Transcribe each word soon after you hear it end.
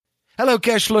Hello,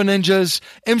 Cashflow Ninjas.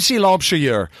 MC Lobsher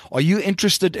here. Are you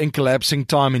interested in collapsing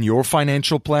time in your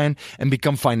financial plan and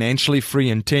become financially free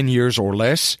in 10 years or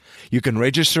less? You can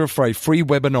register for a free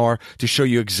webinar to show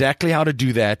you exactly how to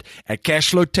do that at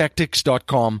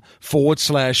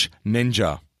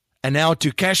cashflowtactics.com/ninja. And now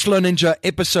to Cashflow Ninja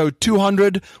episode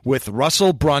 200 with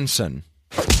Russell Brunson.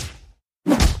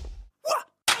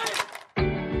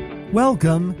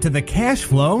 Welcome to the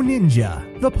Cashflow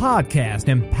Ninja, the podcast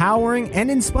empowering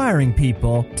and inspiring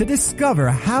people to discover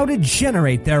how to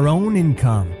generate their own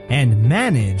income and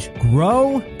manage,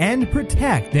 grow, and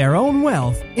protect their own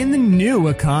wealth in the new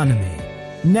economy.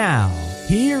 Now,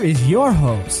 here is your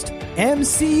host,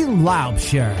 MC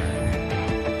Laubscher.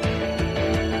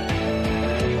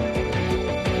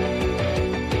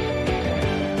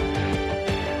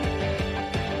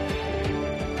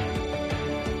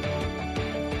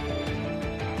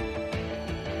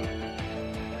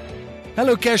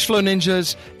 Hello, Cashflow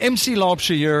Ninjas. MC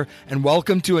Laubscher here, and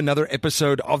welcome to another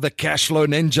episode of the Cashflow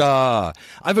Ninja.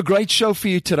 I have a great show for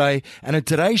you today, and in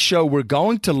today's show, we're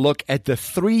going to look at the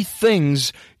 3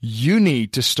 things you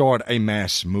need to start a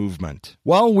mass movement.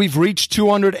 Well, we've reached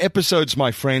 200 episodes,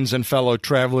 my friends and fellow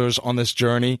travelers on this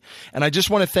journey, and I just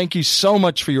want to thank you so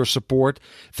much for your support.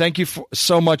 Thank you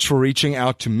so much for reaching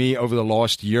out to me over the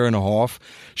last year and a half,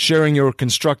 sharing your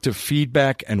constructive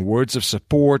feedback and words of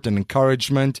support and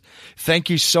encouragement.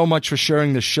 Thank you so much for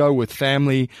sharing the show with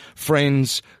family,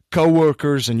 friends,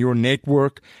 co-workers, and your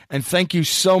network. And thank you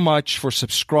so much for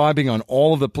subscribing on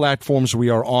all of the platforms we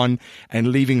are on and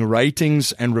leaving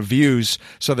ratings and reviews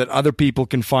so that other people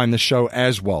can find the show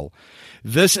as well.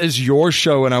 This is your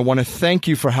show, and I want to thank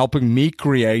you for helping me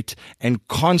create and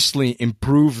constantly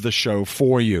improve the show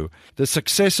for you. The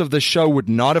success of the show would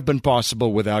not have been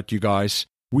possible without you guys.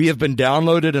 We have been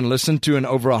downloaded and listened to in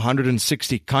over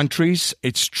 160 countries.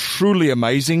 It's truly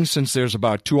amazing since there's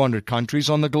about 200 countries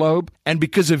on the globe. And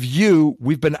because of you,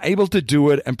 we've been able to do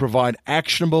it and provide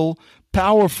actionable,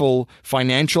 powerful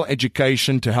financial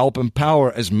education to help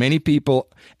empower as many people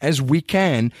as we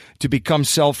can to become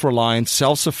self-reliant,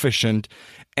 self-sufficient,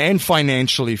 and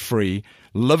financially free,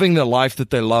 living the life that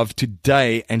they love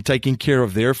today and taking care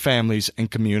of their families and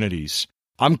communities.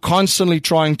 I'm constantly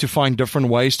trying to find different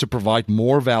ways to provide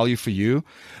more value for you.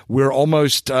 We're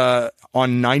almost on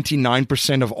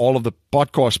 99% of all of the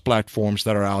podcast platforms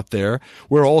that are out there.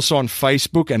 We're also on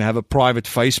Facebook and have a private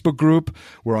Facebook group.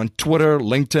 We're on Twitter,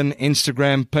 LinkedIn,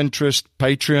 Instagram, Pinterest,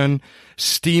 Patreon,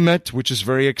 Steemit, which is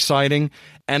very exciting.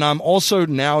 And I'm also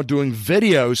now doing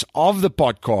videos of the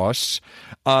podcasts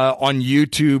on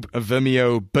YouTube,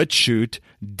 Vimeo, BitChute,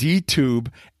 DTube,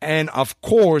 and of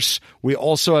course, we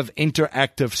also have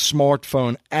interactive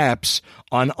smartphone apps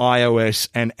on iOS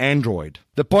and Android.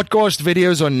 The podcast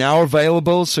videos are now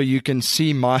available, so you can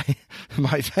see my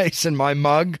face and my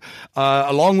mug,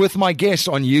 along with my guests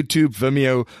on YouTube,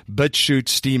 Vimeo, BitChute,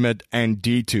 Steemit, and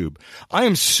DTube. I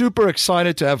am super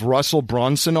excited to have Russell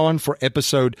Brunson on for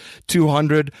episode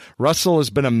 200. Russell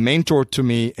has been a mentor to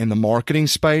me in the marketing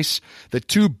space. The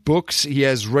 2 books he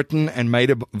has written and made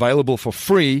available for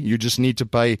free, you just need to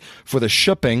pay for the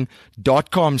shipping,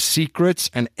 .com Secrets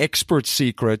and Expert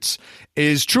Secrets,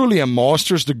 is truly a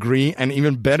master's degree and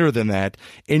even better than that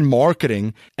in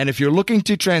marketing. And if you're looking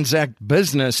to transact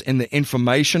business in the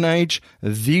information age,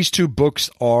 these 2 books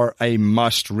are a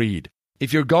must read.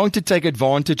 If you're going to take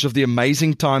advantage of the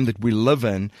amazing time that we live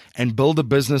in and build a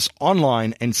business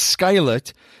online and scale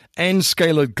it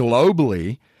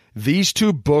globally, these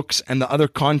 2 books and the other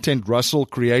content Russell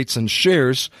creates and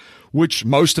shares, which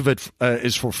most of it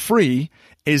is for free,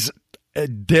 is a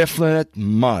definite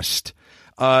must.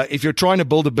 If you're trying to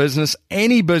build a business,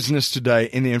 any business today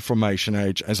in the information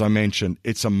age, as I mentioned,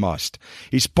 it's a must.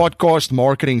 His podcast,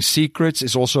 Marketing Secrets,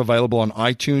 is also available on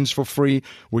iTunes for free,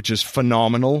 which is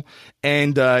phenomenal.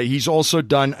 And he's also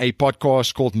done a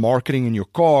podcast called Marketing in Your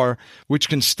Car, which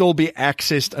can still be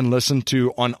accessed and listened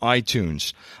to on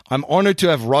iTunes. I'm honored to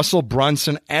have Russell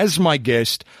Brunson as my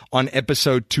guest on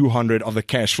episode 200 of the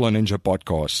Cashflow Ninja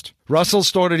podcast. Russell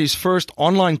started his first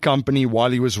online company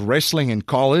while he was wrestling in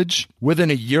college.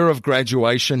 Within a year of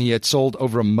graduation, he had sold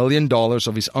over $1 million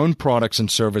of his own products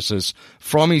and services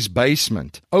from his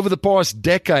basement. Over the past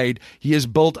decade, he has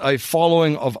built a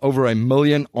following of over 1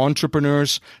 million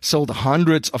entrepreneurs, sold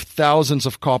hundreds of thousands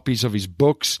of copies of his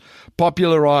books,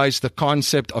 popularized the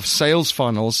concept of sales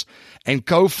funnels, and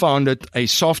co-founded a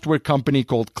software company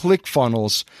called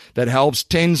ClickFunnels that helps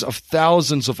tens of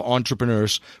thousands of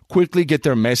entrepreneurs quickly get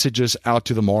their messages out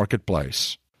to the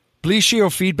marketplace. Please share your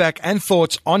feedback and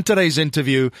thoughts on today's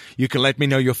interview. You can let me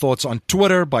know your thoughts on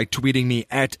Twitter by tweeting me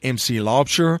at MC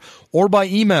Laubscher or by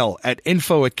email at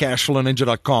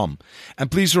info@cashflowninja.com. And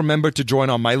please remember to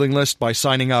join our mailing list by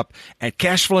signing up at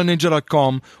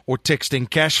cashflowninja.com or texting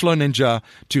Cashflow Ninja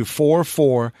to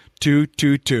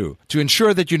 44222. To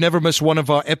ensure that you never miss one of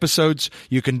our episodes,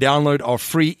 you can download our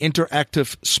free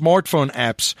interactive smartphone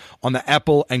apps on the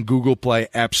Apple and Google Play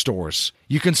app stores.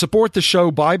 You can support the show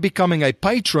by becoming a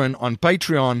patron on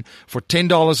Patreon for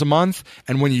 $10 a month.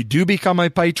 And when you do become a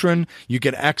patron, you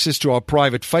get access to our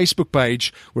private Facebook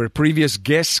page where previous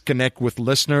guests connect with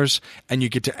listeners, and you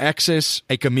get to access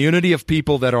a community of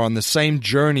people that are on the same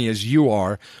journey as you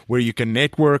are, where you can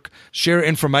network, share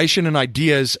information and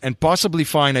ideas, and possibly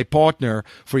find a partner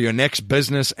for your next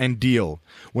business and deal.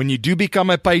 When you do become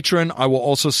a patron, I will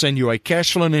also send you a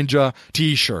Cashflow Ninja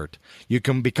t-shirt. You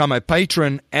can become a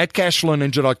patron at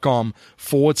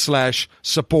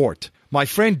cashflowninja.com/support. My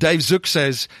friend Dave Zook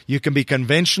says you can be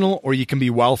conventional or you can be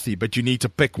wealthy, but you need to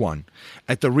pick one.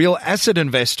 At The Real Asset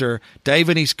Investor, Dave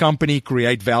and his company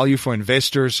create value for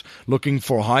investors looking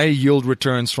for higher yield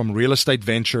returns from real estate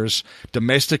ventures,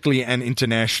 domestically and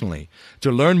internationally.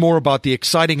 To learn more about the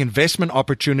exciting investment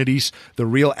opportunities The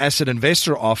Real Asset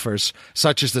Investor offers,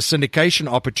 such as the syndication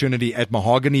opportunity at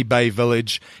Mahogany Bay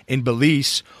Village in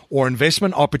Belize, or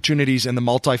investment opportunities in the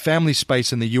multifamily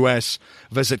space in the U.S.,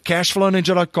 visit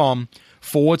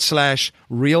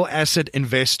cashflowninja.com/real asset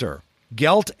investor.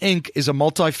 Gelt Inc. is a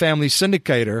multifamily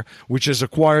syndicator which has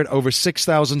acquired over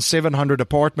 6,700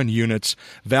 apartment units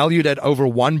valued at over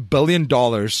 $1 billion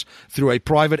through a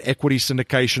private equity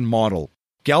syndication model.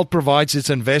 Gelt provides its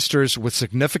investors with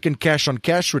significant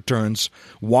cash-on-cash returns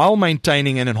while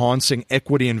maintaining and enhancing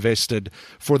equity invested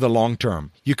for the long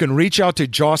term. You can reach out to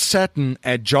Josh Satin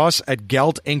at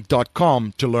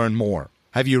josh@geltinc.com to learn more.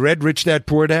 Have you read Rich Dad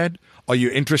Poor Dad? Are you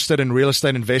interested in real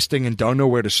estate investing and don't know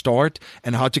where to start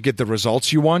and how to get the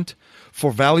results you want?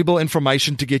 For valuable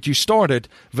information to get you started,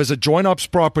 visit JoinUps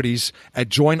Properties at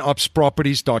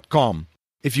joinupsproperties.com.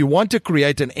 If you want to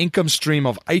create an income stream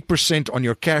of 8% on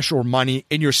your cash or money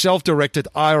in your self-directed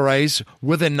IRAs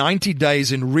within 90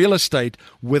 days in real estate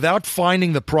without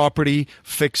finding the property,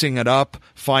 fixing it up,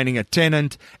 finding a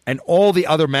tenant, and all the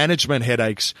other management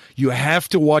headaches, you have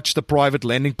to watch the private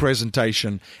lending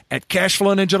presentation at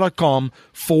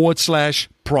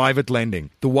cashflowninja.com/private lending.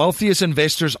 The wealthiest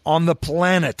investors on the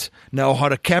planet know how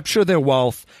to capture their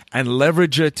wealth and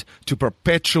leverage it to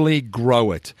perpetually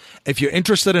grow it. If you're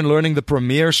interested in learning the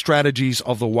premier strategies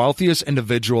of the wealthiest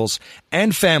individuals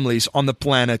and families on the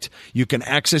planet, you can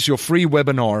access your free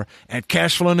webinar at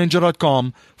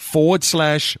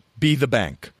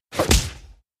cashflowninja.com/be-the-bank.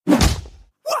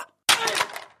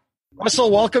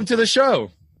 Russell, welcome to the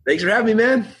show. Thanks for having me,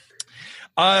 man.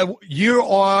 You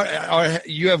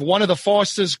have one of the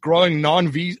fastest growing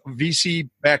non-VC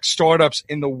backed startups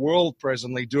in the world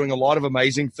presently, doing a lot of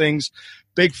amazing things.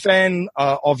 Big fan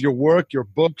of your work, your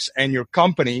books, and your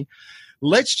company.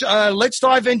 Let's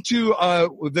dive into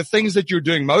the things that you're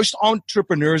doing. Most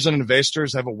entrepreneurs and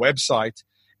investors have a website,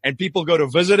 and people go to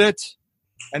visit it,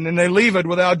 and then they leave it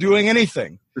without doing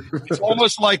anything. It's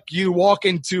almost like you walk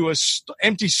into an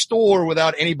empty store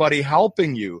without anybody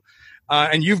helping you.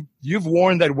 And you've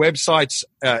warned that websites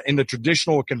in the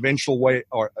traditional or conventional way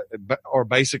are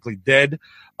basically dead,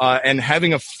 and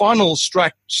having a funnel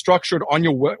structured on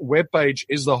your web page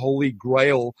is the holy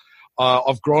grail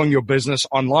of growing your business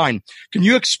online. Can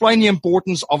you explain the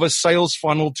importance of a sales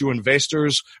funnel to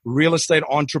investors, real estate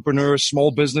entrepreneurs, small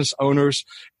business owners,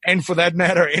 and for that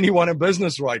matter, anyone in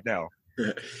business right now?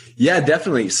 Yeah,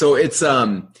 definitely. So it's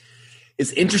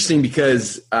interesting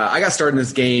because I got started in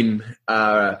this game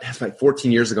that's like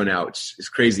 14 years ago now, which is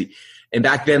crazy. And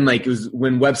back then, like, it was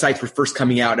when websites were first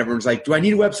coming out. Everyone's like, do I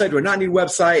need a website? Do I not need a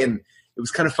website? And it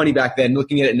was kind of funny back then.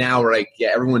 Looking at it now, we're like,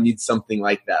 yeah, everyone needs something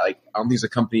like that. Like, I don't think there's a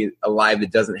company alive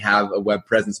that doesn't have a web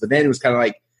presence. But then it was kind of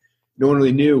like no one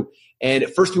really knew. And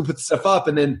at first people put the stuff up,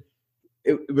 and then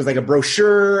it was like a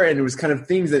brochure, and it was kind of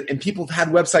things that, and people had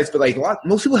websites, but like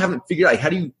most people haven't figured out, like, how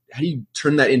do you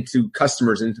turn that into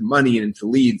customers and into money and into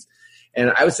leads?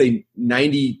 And I would say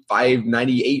 95,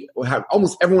 98,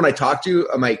 almost everyone I talk to,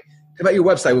 I'm like, how about your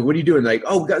website? What are you doing? They're like,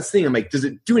 oh, we got this thing. I'm like, does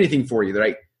it do anything for you? They're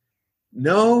like,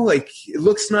 no, like, it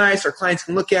looks nice. Our clients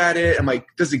can look at it. I'm like,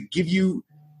 does it give you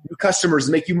new customers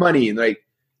and make you money? And they're like,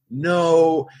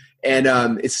 no. And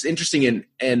it's interesting.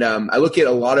 And I look at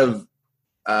a lot of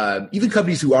even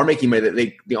companies who are making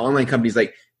money, the online companies,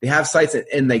 like, they have sites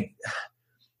and like,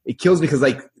 it kills me because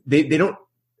like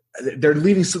they're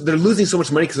losing so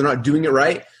much money because they're not doing it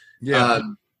right. Yeah.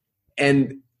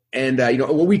 And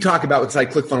what we talk about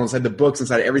inside ClickFunnels, inside the books,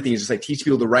 inside everything is just like teach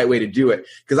people the right way to do it.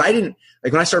 Because I didn't,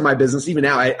 like when I started my business, even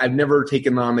now, I've never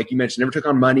taken on, like you mentioned, never took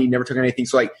on money, never took on anything.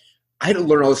 So like I had to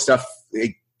learn all this stuff,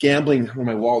 like gambling where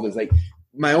my wallet is, like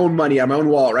my own money on my own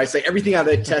wallet, right? So like everything out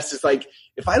of that test is like,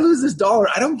 if I lose this $1,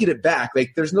 I don't get it back.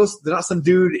 Like there's not some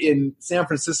dude in San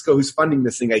Francisco who's funding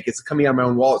this thing. Like it's coming out of my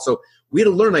own wallet. So we had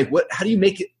to learn like how do you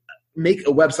make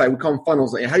a website? We call them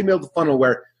funnels. Like, how do you build a funnel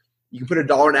where you can put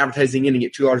 $1 in advertising in and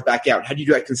get $2 back out? How do you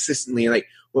do that consistently? And like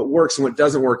what works and what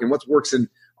doesn't work and what works in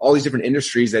all these different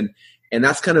industries. And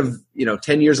that's kind of,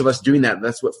 10 years of us doing that. And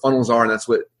that's what funnels are. And that's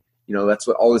what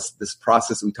all this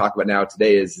process that we talk about now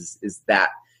today is that,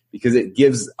 because it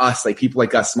gives us, like people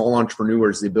like us, small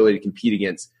entrepreneurs, the ability to compete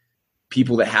against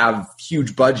people that have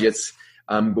huge budgets.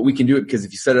 But we can do it because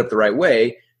if you set it up the right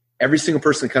way, every single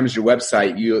person that comes to your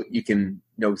website, you can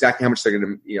know exactly how much they're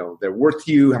going to, they're worth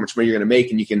to you, how much money you're going to make,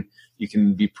 and you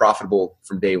can be profitable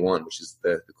from day one, which is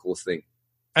the coolest thing.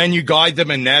 And you guide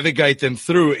them and navigate them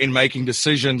through in making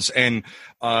decisions and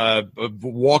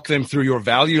walk them through your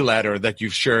value ladder that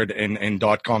you've shared in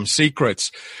 .com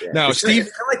Secrets. Yeah. Now, it's Steve, kind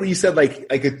of like what you said, like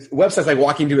a website's like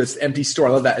walking into an empty store. I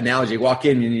love that analogy. You walk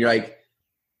in and you're like,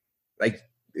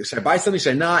 should I buy something?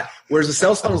 Should I not? Whereas the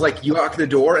sales funnel is like you walk to the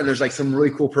door and there's like some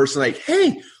really cool person like,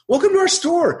 hey, welcome to our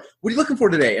store. What are you looking for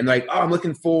today? And they're like, oh, I'm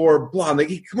looking for blah. I'm like,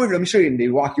 hey, come over, let me show you. And they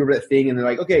walk you over that thing and they're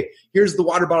like, okay, here's the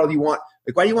water bottle you want.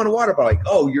 Like, why do you want a water bottle? Like,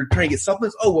 oh, you're trying to get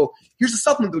supplements? Oh, well, here's a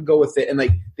supplement that would go with it. And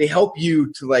like they help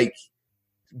you to like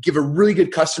give a really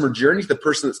good customer journey to the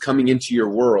person that's coming into your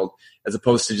world, as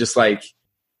opposed to just like,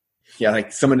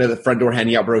 like someone at the front door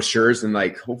handing out brochures and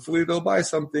like, hopefully they'll buy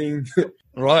something.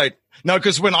 Right. Now,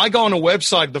 because when I go on a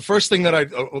website, the first thing that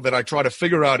I try to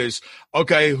figure out is,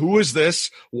 okay, who is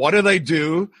this? What do they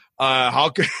do? How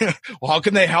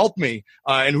can they help me?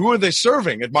 And who are they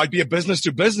serving? It might be a business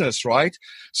to business, right?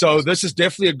 So this is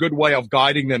definitely a good way of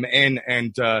guiding them in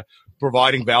and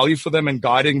providing value for them and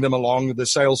guiding them along the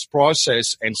sales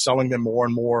process and selling them more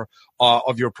and more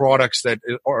of your products that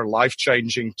are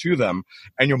life-changing to them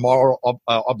and your moral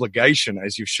obligation,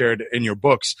 as you've shared in your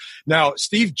books. Now,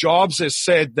 Steve Jobs has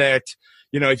said that,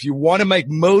 if you want to make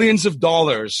millions of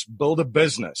dollars, build a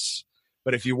business.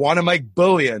 But if you want to make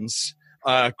billions,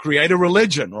 create a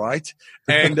religion, right?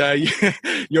 And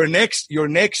your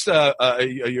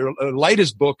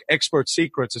latest book, Expert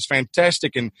Secrets, is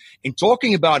fantastic in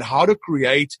talking about how to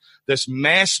create this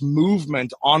mass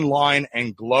movement online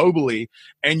and globally.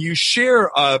 And you share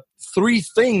 3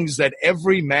 things that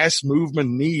every mass movement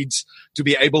needs to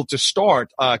be able to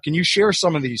start. Can you share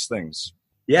some of these things?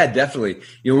 Yeah, definitely.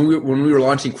 When we were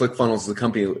launching ClickFunnels as a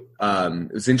company,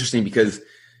 it was interesting because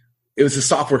it was a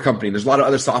software company. There's a lot of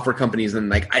other software companies. And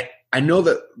like, I know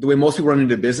that the way most people run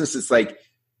into business, it's like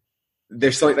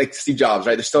they're selling, like Steve Jobs,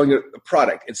 right? They're selling a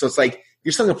product. And so it's like,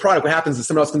 you're selling a product. What happens is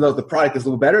someone else comes out with the product that's a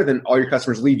little better, then all your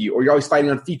customers leave you, or you're always fighting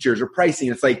on features or pricing.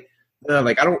 It's like,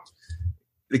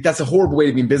 that's a horrible way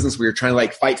to be in business where you're trying to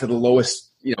like fight to the lowest,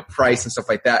 price and stuff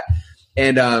like that.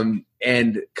 And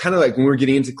kind of like when we were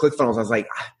getting into ClickFunnels, I was like,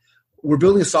 we're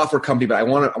building a software company, but I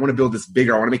want to build this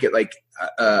bigger. I want to make it like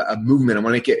a movement. I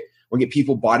want to get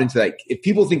people bought into like, if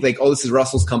people think like, oh, this is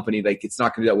Russell's company, like it's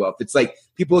not going to do that well. If it's like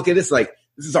people look at this like,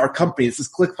 this is our company, this is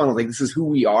ClickFunnels, like this is who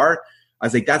we are. I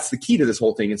was like, that's the key to this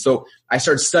whole thing. And so I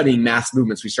started studying mass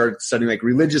movements. We started studying like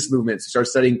religious movements. We started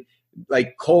studying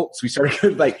like cults. We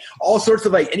started like all sorts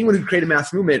of like anyone who created a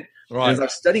mass movement. Right. And as I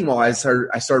was studying them all, I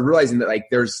started realizing that like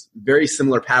there's very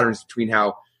similar patterns between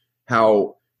how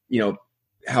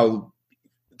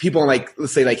people like,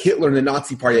 let's say like Hitler and the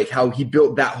Nazi party, like how he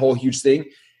built that whole huge thing.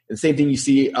 And same thing you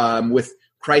see with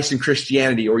Christ and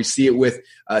Christianity, or you see it with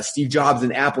Steve Jobs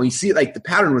and Apple. And you see it like the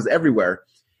pattern was everywhere.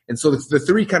 And so the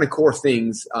 3 kind of core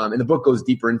things, and the book goes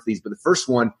deeper into these, but the first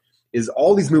one is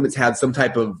all these movements had some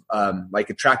type of like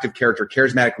attractive character,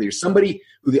 charismatic leader, somebody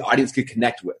who the audience could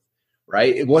connect with,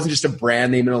 right? It wasn't just a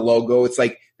brand name and a logo. It's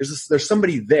like there's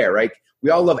somebody there, right? We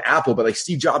all love Apple, but like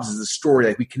Steve Jobs is a story.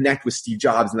 Like we connect with Steve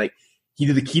Jobs, and like he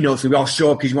did the keynotes, and we all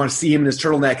show up because you want to see him in his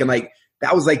turtleneck, and like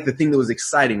that was like the thing that was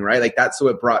exciting, right? Like that's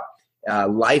what brought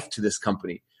life to this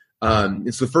company.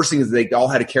 And so the first thing is they all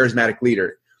had a charismatic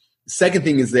leader. The second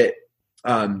thing is that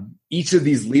each of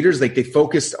these leaders, like they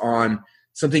focused on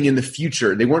something in the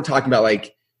future. They weren't talking about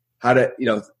like how to,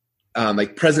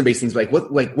 like present-based things, but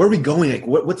like where are we going? Like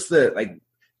what's the, like,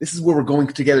 this is where we're going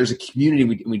together as a community.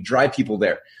 We drive people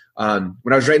there. When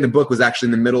I was writing the book was actually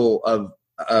in the middle of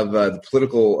the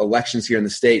political elections here in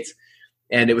the States.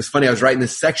 And it was funny. I was writing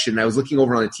this section. And I was looking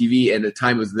over on the TV, and at the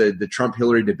time it was the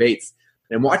Trump-Hillary debates.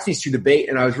 And I'm watching these 2 debate,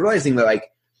 and I was realizing that, like,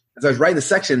 as I was writing the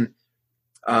section,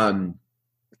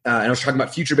 and I was talking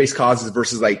about future-based causes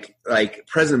versus like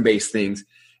present-based things.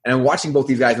 And I'm watching both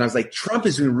these guys, and I was like, Trump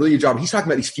is doing a really good job. He's talking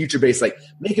about these future-based, like,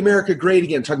 make America great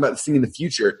again, talking about this thing in the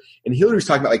future. And Hillary was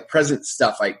talking about, like, present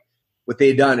stuff, like what they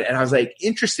had done. And I was like,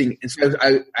 interesting. And so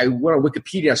I went on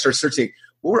Wikipedia. I started searching,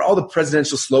 what were all the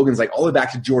presidential slogans, like, all the way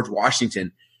back to George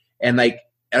Washington? And I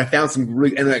found some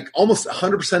really – and, like, almost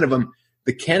 100% of them,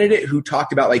 the candidate who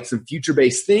talked about, like, some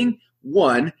future-based thing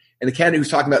won, and the candidate who's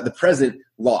talking about the present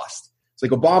lost. So,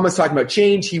 like, Obama's talking about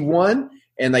change. He won.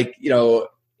 And, like, you know,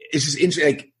 it's just interesting,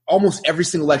 like, almost every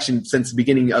single election since the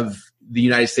beginning of the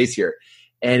United States here.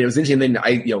 And it was interesting. And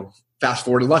then fast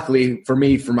forward, luckily for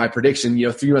me, for my prediction,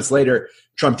 3 months later,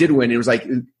 Trump did win. It was like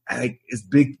his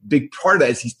big part of that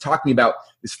is he's talking about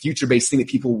this future-based thing that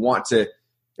people want to,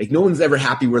 like, no one's ever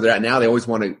happy where they're at now. They always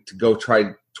want to go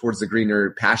try towards the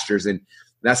greener pastures. And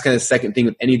that's kind of the second thing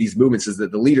with any of these movements is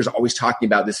that the leaders are always talking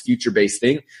about this future-based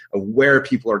thing of where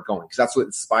people are going. Because that's what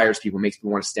inspires people, makes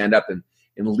people want to stand up and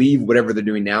leave whatever they're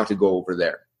doing now to go over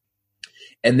there.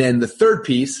 And then the third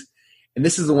piece, and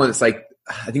this is the one that's like,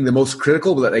 I think the most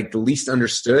critical, but like the least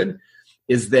understood,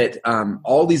 is that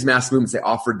all these mass movements, they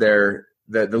offered the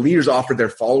leaders offered their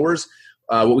followers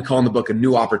what we call in the book a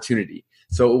new opportunity.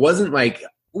 So it wasn't like,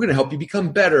 we're going to help you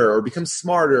become better or become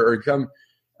smarter or become,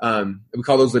 we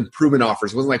call those improvement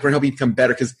offers. It wasn't like, we're going to help you become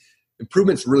better, because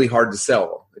improvement's really hard to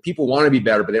sell. People want to be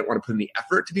better, but they don't want to put in the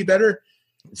effort to be better.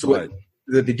 So right.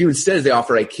 What they do instead is they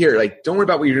offer, like, here, like, don't worry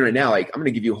about what you're doing right now. Like, I'm going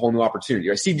to give you a whole new opportunity.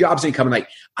 Or Steve Jobs didn't come and like,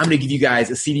 I'm going to give you guys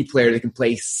a CD player that can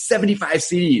play 75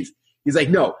 CDs. He's like,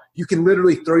 no, you can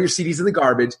literally throw your CDs in the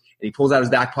garbage. And he pulls out his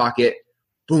back pocket.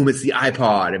 Boom, it's the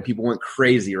iPod. And people went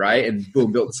crazy, right? And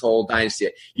boom, built this whole dynasty.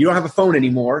 You don't have a phone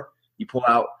anymore. You pull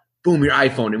out, boom, your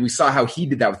iPhone. And we saw how he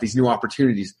did that with these new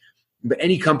opportunities. But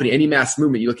any company, any mass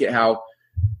movement, you look at how,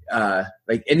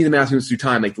 like any of the mass movements through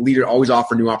time, like the leader always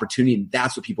offer new opportunity, and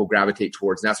that's what people gravitate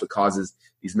towards, and that's what causes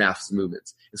these mass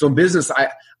movements. And so in business, I'm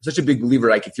such a big believer,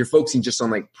 like if you're focusing just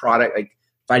on like product, like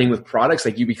fighting with products,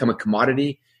 like you become a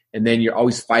commodity, and then you're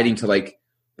always fighting to like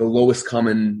the lowest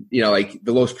common, like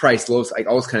the lowest price, lowest, like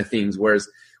all those kind of things. Whereas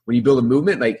when you build a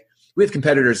movement, like we have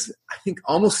competitors, I think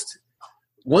almost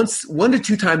 1 to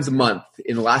 2 times a month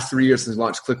in the last 3 years since we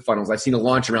launched ClickFunnels, I've seen a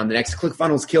launch around the next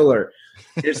ClickFunnels killer.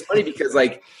 And it's funny because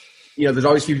like, there's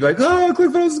always people like, oh,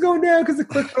 ClickFunnels is going down because the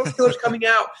ClickFunnels killer is coming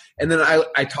out. And then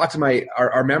I talk to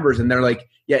our members, and they're like,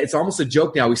 yeah, it's almost a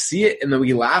joke now. We see it, and then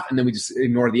we laugh, and then we just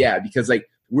ignore the ad because like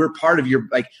we're part of your,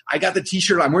 like, I got the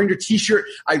T-shirt, I'm wearing your T-shirt,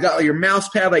 I got like, your mouse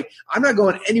pad, like I'm not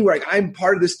going anywhere. Like I'm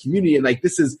part of this community, and like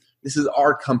this is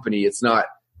our company. It's not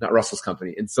Russell's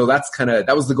company. And so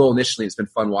that was the goal initially. It's been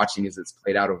fun watching as it's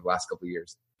played out over the last couple of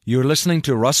years. You're listening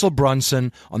to Russell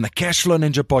Brunson on the Cashflow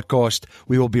Ninja podcast.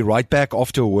 We will be right back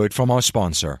after a word from our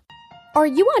sponsor. Are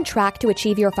you on track to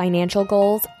achieve your financial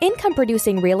goals?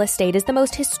 Income-producing real estate is the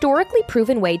most historically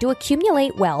proven way to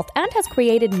accumulate wealth and has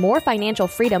created more financial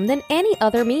freedom than any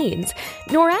other means.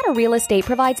 Norada Real Estate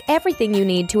provides everything you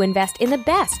need to invest in the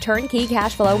best turnkey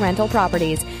cash flow rental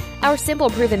properties. Our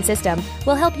simple, proven system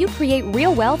will help you create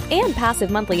real wealth and passive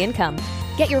monthly income.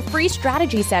 Get your free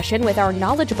strategy session with our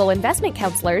knowledgeable investment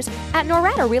counselors at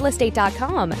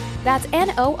noradarealestate.com. That's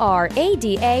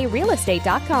NORADA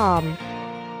realestate.com.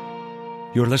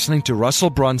 You're listening to Russell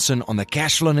Brunson on the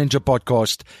Cashflow Ninja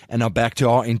podcast, and now back to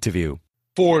our interview.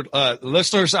 For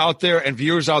listeners out there and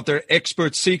viewers out there,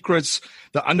 Expert Secrets,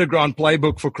 the underground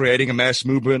playbook for creating a mass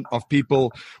movement of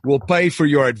people, will pay for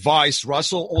your advice.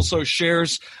 Russell also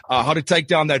shares how to take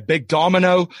down that big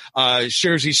domino,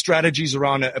 shares his strategies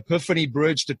around an epiphany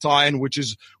bridge to tie in, which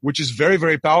is very,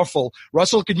 very powerful.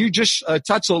 Russell, can you just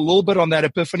touch a little bit on that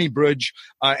epiphany bridge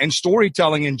and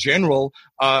storytelling in general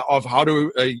of how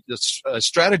to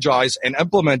strategize and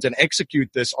implement and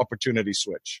execute this opportunity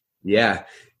switch? Yeah,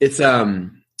 it's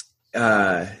the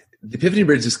Epiphany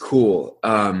Bridge is cool.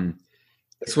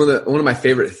 It's one of my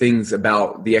favorite things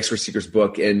about the Expert Secrets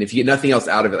book. And if you get nothing else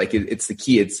out of it, like it's the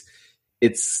key. It's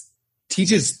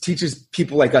teaches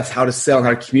people like us how to sell and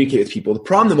how to communicate with people. The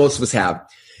problem that most of us have,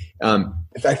 in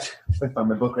fact, if I find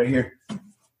my book right here, I'll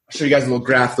show you guys a little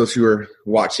graph. Those who are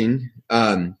watching,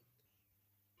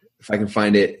 if I can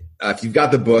find it, if you've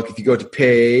got the book, if you go to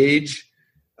page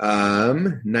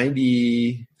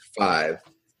 95.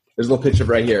 There's a little picture of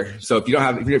it right here. So if you're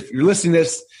listening to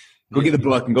this, go get the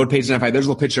book and go to page 95. There's a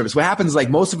little picture of it. So what happens is like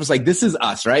most of us, like this is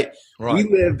us, right? We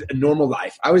lived a normal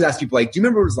life. I always ask people like, do you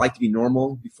remember what it was like to be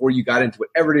normal before you got into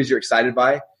whatever it is you're excited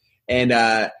by?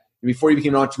 And before you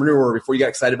became an entrepreneur or before you got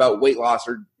excited about weight loss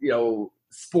or,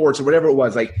 sports or whatever it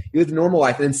was, like you lived a normal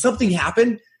life. And then something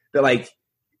happened that like,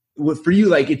 for you,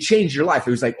 like it changed your life.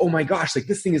 It was like, oh my gosh, like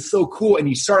this thing is so cool. And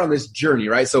you start on this journey,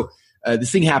 right? So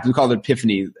this thing happens, we call it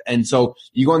epiphany. And so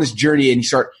you go on this journey and you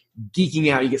start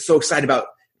geeking out. You get so excited about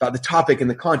the topic and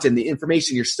the content, the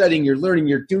information you're studying, you're learning,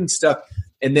 you're doing stuff.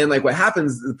 And then like what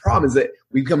happens, the problem is that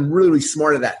we become really, really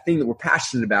smart at that thing that we're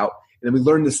passionate about. And then we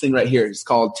learn this thing right here. It's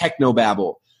called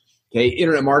technobabble. Okay.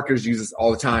 Internet marketers use this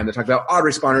all the time. They talk about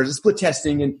autoresponders and split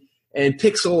testing and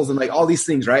pixels and like all these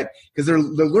things, right? Because they're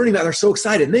learning that, they're so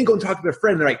excited. And then go and talk to their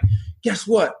friend. They're like, guess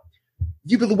what?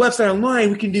 You build a website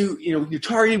online, we can do, your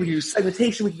targeting, we can do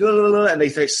segmentation, we can blah, blah, blah. And they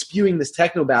start spewing this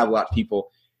technobabble at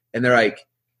people. And they're like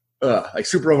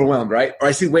super overwhelmed, right? Or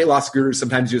I see weight loss gurus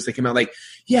sometimes do this. They come out like,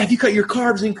 yeah, if you cut your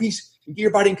carbs and increase, you get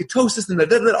your body in ketosis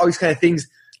and all these kind of things.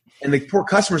 And the poor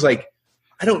customer's like,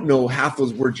 I don't know half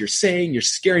those words you're saying. You're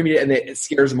scaring me. And it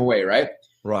scares them away, right?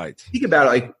 Right. Think about it.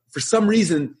 Like for some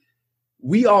reason,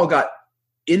 we all got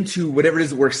into whatever it is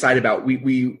that we're excited about.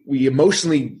 We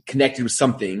emotionally connected with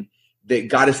something that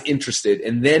got us interested.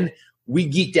 And then we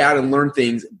geeked out and learned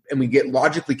things and we get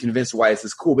logically convinced why this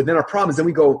is cool. But then our problem is then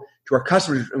we go to our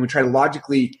customers and we try to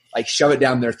logically like shove it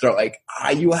down their throat. Like,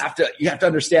 you have to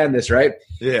understand this, right?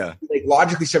 Yeah. Like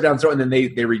logically shove it down their throat and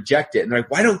then they reject it. And they're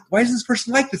like, why does this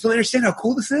person like this? Don't they understand how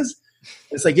cool this is?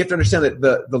 It's like, you have to understand that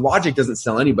the logic doesn't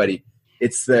sell anybody.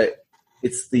 It's the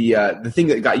thing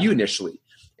that got you initially.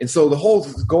 And so the whole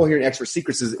goal here in Expert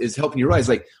Secrets is helping you realize,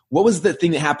 like, what was the thing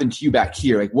that happened to you back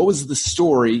here? Like, what was the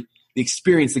story, the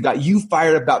experience that got you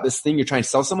fired up about this thing you're trying to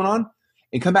sell someone on?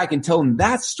 And come back and tell them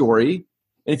that story.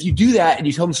 And if you do that and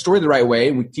you tell them the story the right way,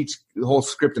 and we teach the whole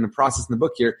script and the process in the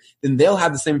book here, then they'll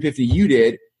have the same epiphany you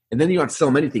did. And then you don't have to sell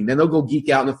them anything. Then they'll go geek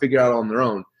out and they'll figure it out on their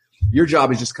own. Your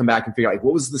job is just come back and figure out, like,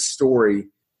 what was the story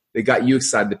that got you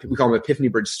excited? We call them Epiphany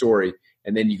Bridge story.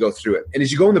 And then you go through it. And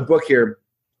as you go in the book here,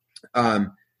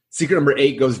 secret number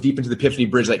 8 goes deep into the Epiphany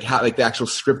Bridge, like the actual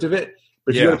script of it.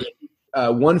 But if you go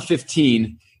to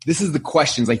 115, this is the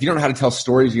questions. Like, if you don't know how to tell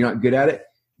stories, you're not good at it.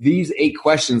 These 8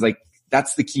 questions, like,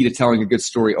 that's the key to telling a good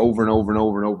story over and over and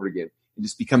over and over again. And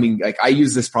just becoming, like, I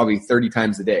use this probably 30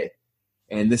 times a day.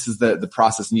 And this is the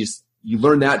process. And you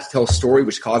learn that to tell a story,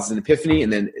 which causes an epiphany,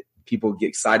 and then people get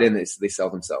excited and they sell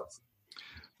themselves.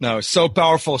 No, so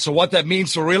powerful. So what that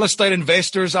means for real estate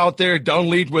investors out there, don't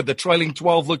lead with the trailing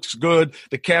 12 looks good,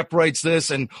 the cap rates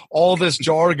this, and all this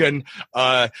jargon.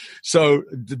 So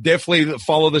definitely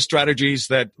follow the strategies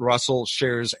that Russell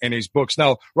shares in his books.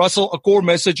 Now, Russell, a core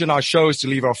message in our show is to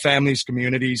leave our families,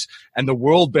 communities, and the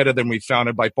world better than we found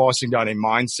it by passing down a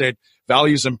mindset,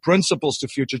 values, and principles to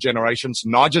future generations,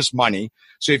 not just money.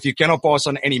 So if you cannot pass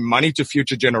on any money to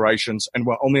future generations and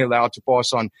we're only allowed to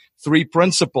pass on 3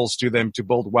 principles to them to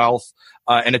build wealth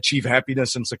and achieve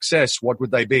happiness and success, what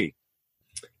would they be?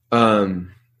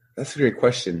 That's a great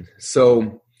question.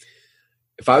 So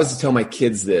if I was to tell my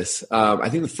kids this, I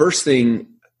think the first thing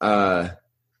I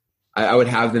would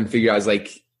have them figure out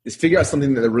is figure out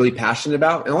something that they're really passionate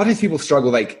about. And a lot of times people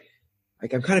struggle, like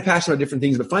I'm kind of passionate about different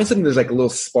things, but find something there's like a little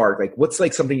spark. Like, what's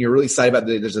like something you're really excited about?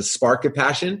 There's a spark of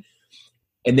passion.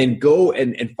 And then go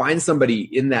and find somebody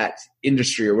in that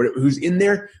industry or whatever, who's in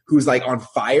there, who's like on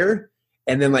fire,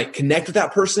 and then like connect with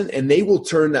that person, and they will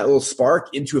turn that little spark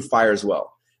into a fire as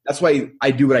well. That's why I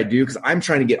do what I do, because I'm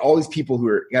trying to get all these people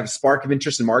who have a spark of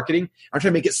interest in marketing. I'm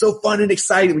trying to make it so fun and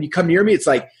exciting. When you come near me, it's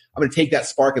like I'm going to take that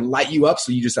spark and light you up,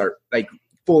 so you just are like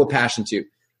full of passion too.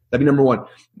 That'd be number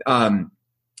 1.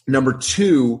 Number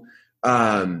 2,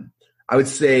 I would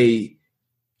say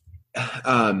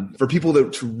for people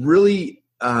to really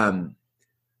learn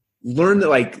that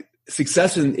like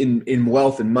success in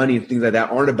wealth and money and things like that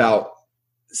aren't about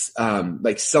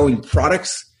like selling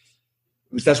products,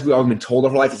 which that's what we've all been told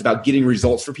our whole life. It's about getting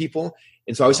results for people.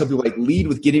 And so I always tell people, like, lead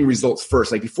with getting results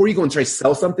first. Like, before you go and try to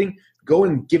sell something, go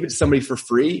and give it to somebody for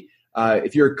free.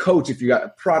 If you're a coach, if you got a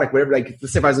product, whatever, like,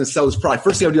 let's say if I was going to sell this product,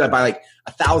 first thing I would do, I'd buy like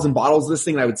 1,000 bottles of this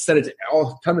thing, and I would send it to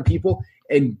a ton of people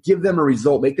and give them a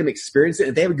result, make them experience it.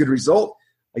 If they have a good result,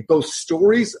 like, those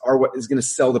stories are what is going to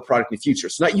sell the product in the future.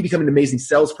 It's not you becoming an amazing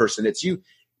salesperson. It's you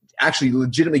actually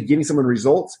legitimately giving someone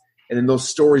results, and then those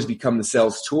stories become the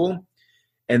sales tool.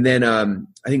 And then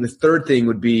I think the third thing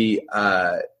would be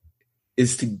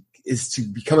is to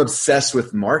become obsessed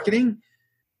with marketing,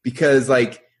 because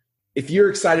like, if you're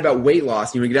excited about weight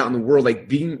loss, you want to get out in the world, like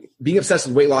being obsessed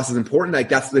with weight loss is important. Like,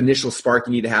 that's the initial spark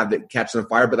you need to have that catches on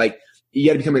fire. But like, you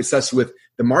got to become obsessed with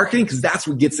the marketing, because that's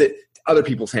what gets it to other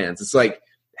people's hands. It's like,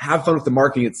 have fun with the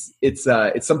marketing. It's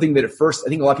something that at first I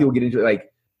think a lot of people get into it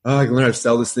like, oh, I can learn how to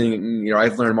sell this thing. And, I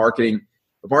have to learn marketing.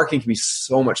 But marketing can be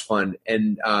so much fun.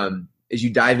 And as you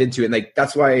dive into it, and like,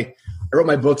 that's why I wrote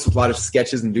my books with a lot of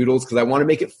sketches and doodles, because I want to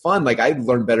make it fun. Like, I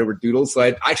learn better with doodles. So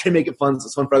I try to make it fun. So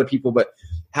it's fun for other people, but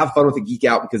have fun with it, geek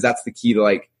out, because that's the key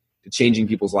to changing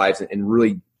people's lives and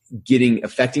really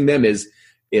affecting them is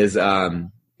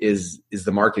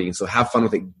the marketing. So have fun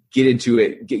with it, get into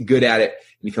it, get good at it,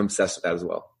 and become obsessed with that as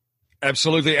well.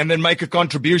 Absolutely. And then make a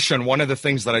contribution. One of the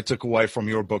things that I took away from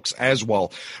your books as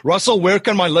well. Russell, where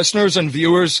can my listeners and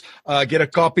viewers get a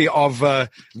copy of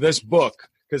this book?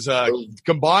 Because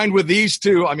combined with these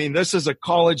two, I mean, this is a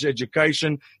college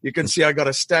education. You can see I got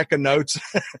a stack of notes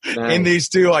in these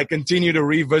two. I continue to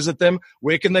revisit them.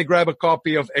 Where can they grab a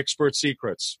copy of Expert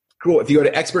Secrets? Cool. If you go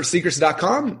to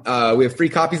expertsecrets.com, we have free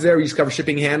copies there. We just cover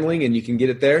shipping, handling, and you can get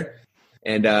it there.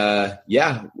 And I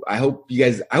hope you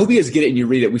guys get it and you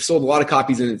read it. We've sold a lot of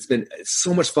copies, and it's been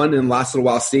so much fun in the last little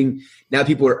while seeing now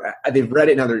they've read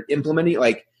it, now they're implementing it.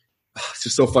 Like, it's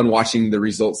just so fun watching the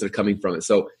results that are coming from it.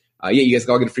 So you guys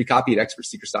can all get a free copy at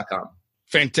expertsecrets.com.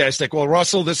 Fantastic. Well,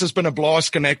 Russell, this has been a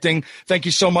blast connecting. Thank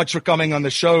you so much for coming on the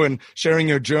show and sharing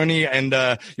your journey and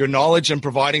your knowledge and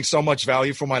providing so much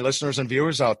value for my listeners and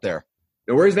viewers out there.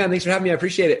 No worries, man. Thanks for having me. I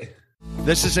appreciate it.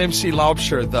 This is MC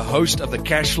Laubscher, the host of the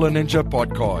Cashflow Ninja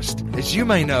podcast. As you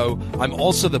may know, I'm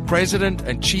also the president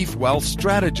and chief wealth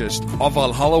strategist of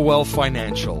Valhalla Wealth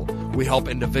Financial. We help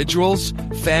individuals,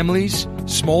 families,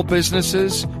 small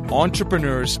businesses,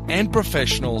 entrepreneurs, and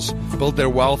professionals build their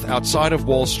wealth outside of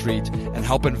Wall Street and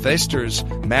help investors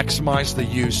maximize the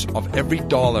use of every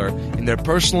dollar in their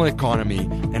personal economy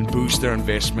and boost their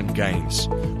investment gains.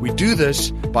 We do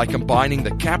this by combining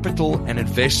the capital and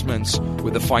investments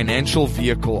with the financial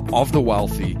vehicle of the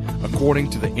wealthy according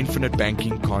to the infinite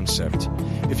banking concept.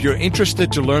 If you're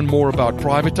interested to learn more about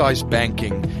privatized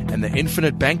banking and the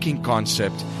infinite banking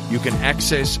concept, you can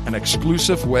access an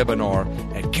exclusive webinar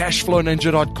at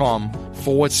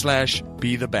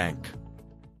cashflowninja.com/be-the-bank.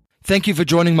 Thank you for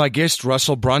joining my guest,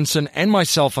 Russell Brunson, and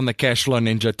myself on the Cashflow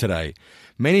Ninja today.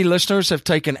 Many listeners have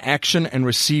taken action and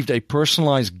received a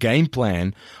personalized game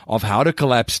plan of how to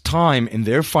collapse time in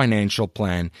their financial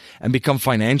plan and become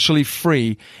financially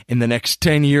free in the next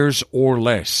 10 years or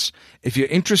less. If you're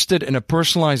interested in a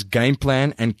personalized game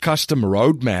plan and custom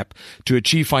roadmap to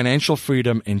achieve financial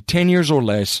freedom in 10 years or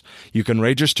less, you can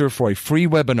register for a free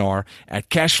webinar at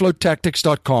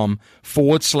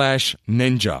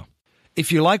cashflowtactics.com/ninja. If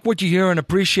you like what you hear and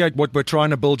appreciate what we're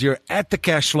trying to build here at the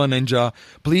Cashflow Ninja,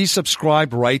 please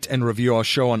subscribe, rate, and review our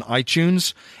show on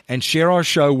iTunes and share our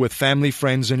show with family,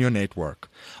 friends, in your network.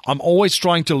 I'm always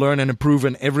trying to learn and improve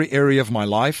in every area of my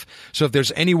life, so if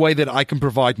there's any way that I can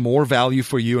provide more value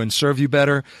for you and serve you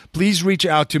better, please reach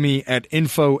out to me at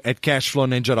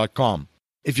info@cashflowninja.com.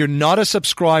 If you're not a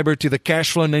subscriber to the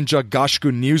Cashflow Ninja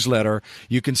Gashku newsletter,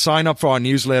 you can sign up for our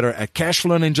newsletter at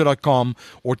cashflowninja.com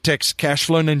or text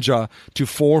Cashflow Ninja to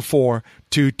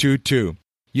 44222.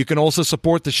 You can also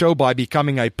support the show by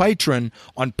becoming a patron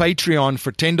on Patreon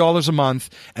for $10 a month.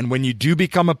 And when you do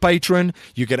become a patron,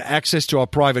 you get access to our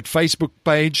private Facebook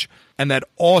page and that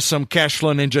awesome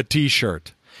Cashflow Ninja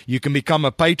t-shirt. You can become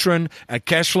a patron at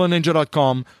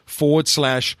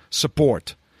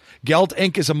cashflowninja.com/support. Geld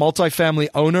Inc. is a multifamily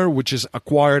owner which has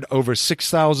acquired over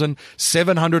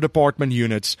 6,700 apartment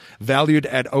units valued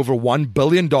at over $1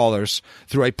 billion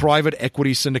through a private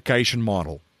equity syndication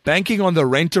model. Banking on the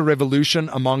renter revolution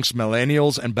amongst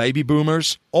millennials and baby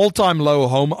boomers, all-time low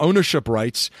home ownership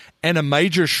rates, and a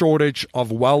major shortage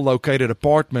of well-located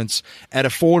apartments at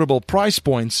affordable price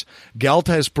points, Geld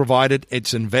has provided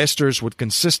its investors with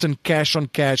consistent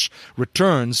cash-on-cash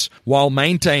returns while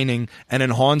maintaining and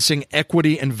enhancing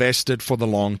equity invested for the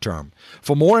long term.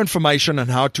 For more information on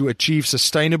how to achieve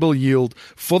sustainable yield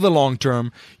for the long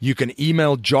term, you can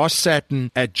email Josh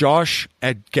Satin at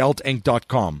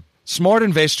josh@geldinc.com. Smart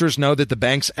investors know that the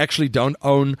banks actually don't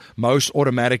own most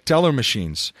automatic teller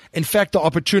machines. In fact, the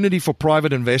opportunity for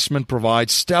private investment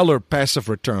provides stellar passive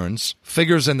returns,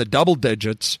 figures in the double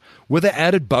digits, with the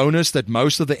added bonus that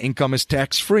most of the income is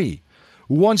tax-free.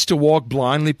 Who wants to walk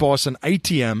blindly past an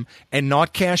ATM and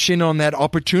not cash in on that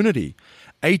opportunity?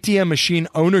 ATM machine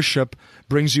ownership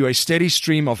brings you a steady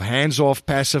stream of hands-off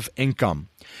passive income.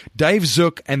 Dave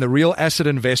Zook and the Real Asset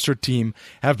Investor team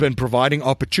have been providing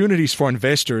opportunities for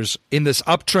investors in this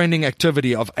uptrending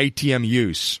activity of ATM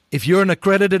use. If you're an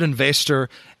accredited investor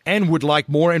and would like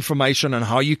more information on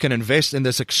how you can invest in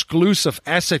this exclusive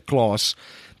asset class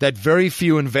that very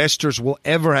few investors will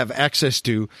ever have access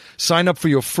to, sign up for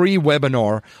your free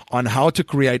webinar on how to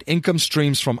create income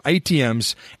streams from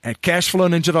ATMs at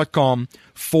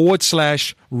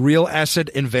cashflowninja.com/real asset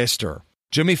investor.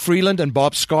 Jimmy Freeland and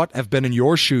Bob Scott have been in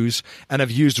your shoes and have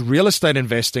used real estate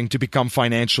investing to become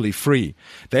financially free.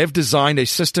 They have designed a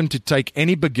system to take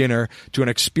any beginner to an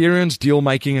experienced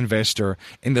deal-making investor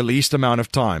in the least amount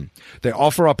of time. They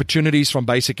offer opportunities from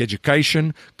basic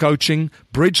education, coaching,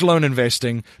 bridge loan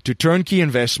investing, to turnkey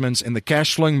investments in the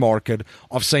cash-flowing market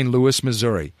of St. Louis,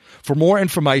 Missouri. For more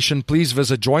information, please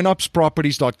visit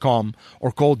joinupsproperties.com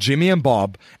or call Jimmy and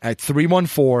Bob at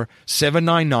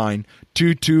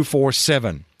 314-799-2247.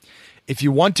 If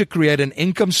you want to create an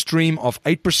income stream of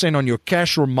 8% on your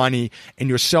cash or money in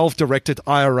your self-directed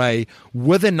IRA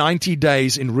within 90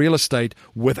 days in real estate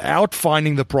without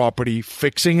finding the property,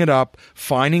 fixing it up,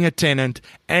 finding a tenant,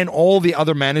 and all the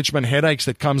other management headaches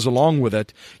that comes along with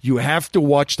it, you have to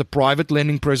watch the private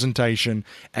lending presentation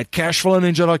at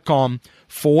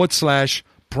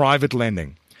cashflowninja.com/private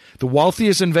lending. The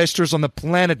wealthiest investors on the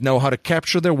planet know how to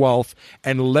capture their wealth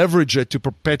and leverage it to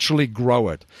perpetually grow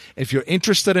it. If you're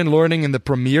interested in learning in the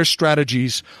premier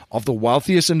strategies of the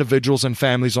wealthiest individuals and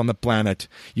families on the planet,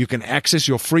 you can access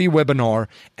your free webinar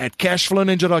at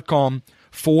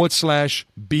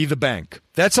cashflowninja.com/be-the-bank.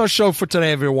 That's our show for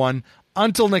today, everyone.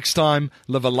 Until next time,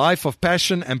 live a life of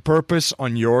passion and purpose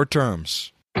on your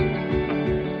terms.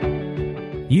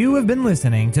 You have been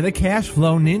listening to the Cash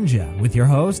Flow Ninja with your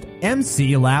host,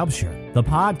 MC Laubscher, the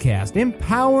podcast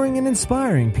empowering and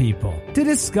inspiring people to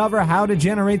discover how to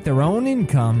generate their own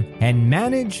income and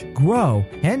manage, grow,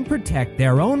 and protect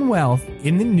their own wealth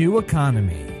in the new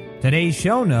economy. Today's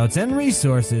show notes and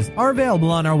resources are available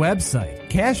on our website,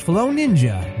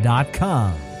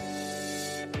 cashflowninja.com.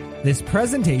 This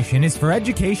presentation is for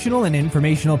educational and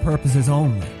informational purposes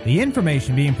only. The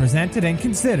information being presented and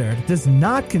considered does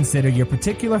not consider your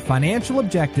particular financial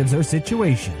objectives or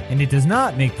situation, and it does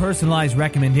not make personalized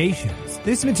recommendations.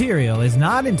 This material is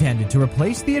not intended to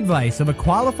replace the advice of a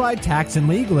qualified tax and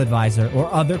legal advisor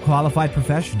or other qualified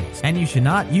professionals, and you should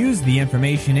not use the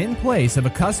information in place of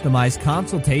a customized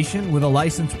consultation with a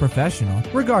licensed professional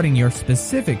regarding your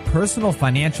specific personal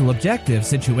financial objective,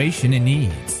 situation, and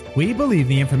needs. We believe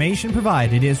the information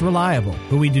provided is reliable,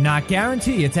 but we do not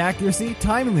guarantee its accuracy,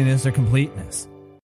 timeliness, or completeness.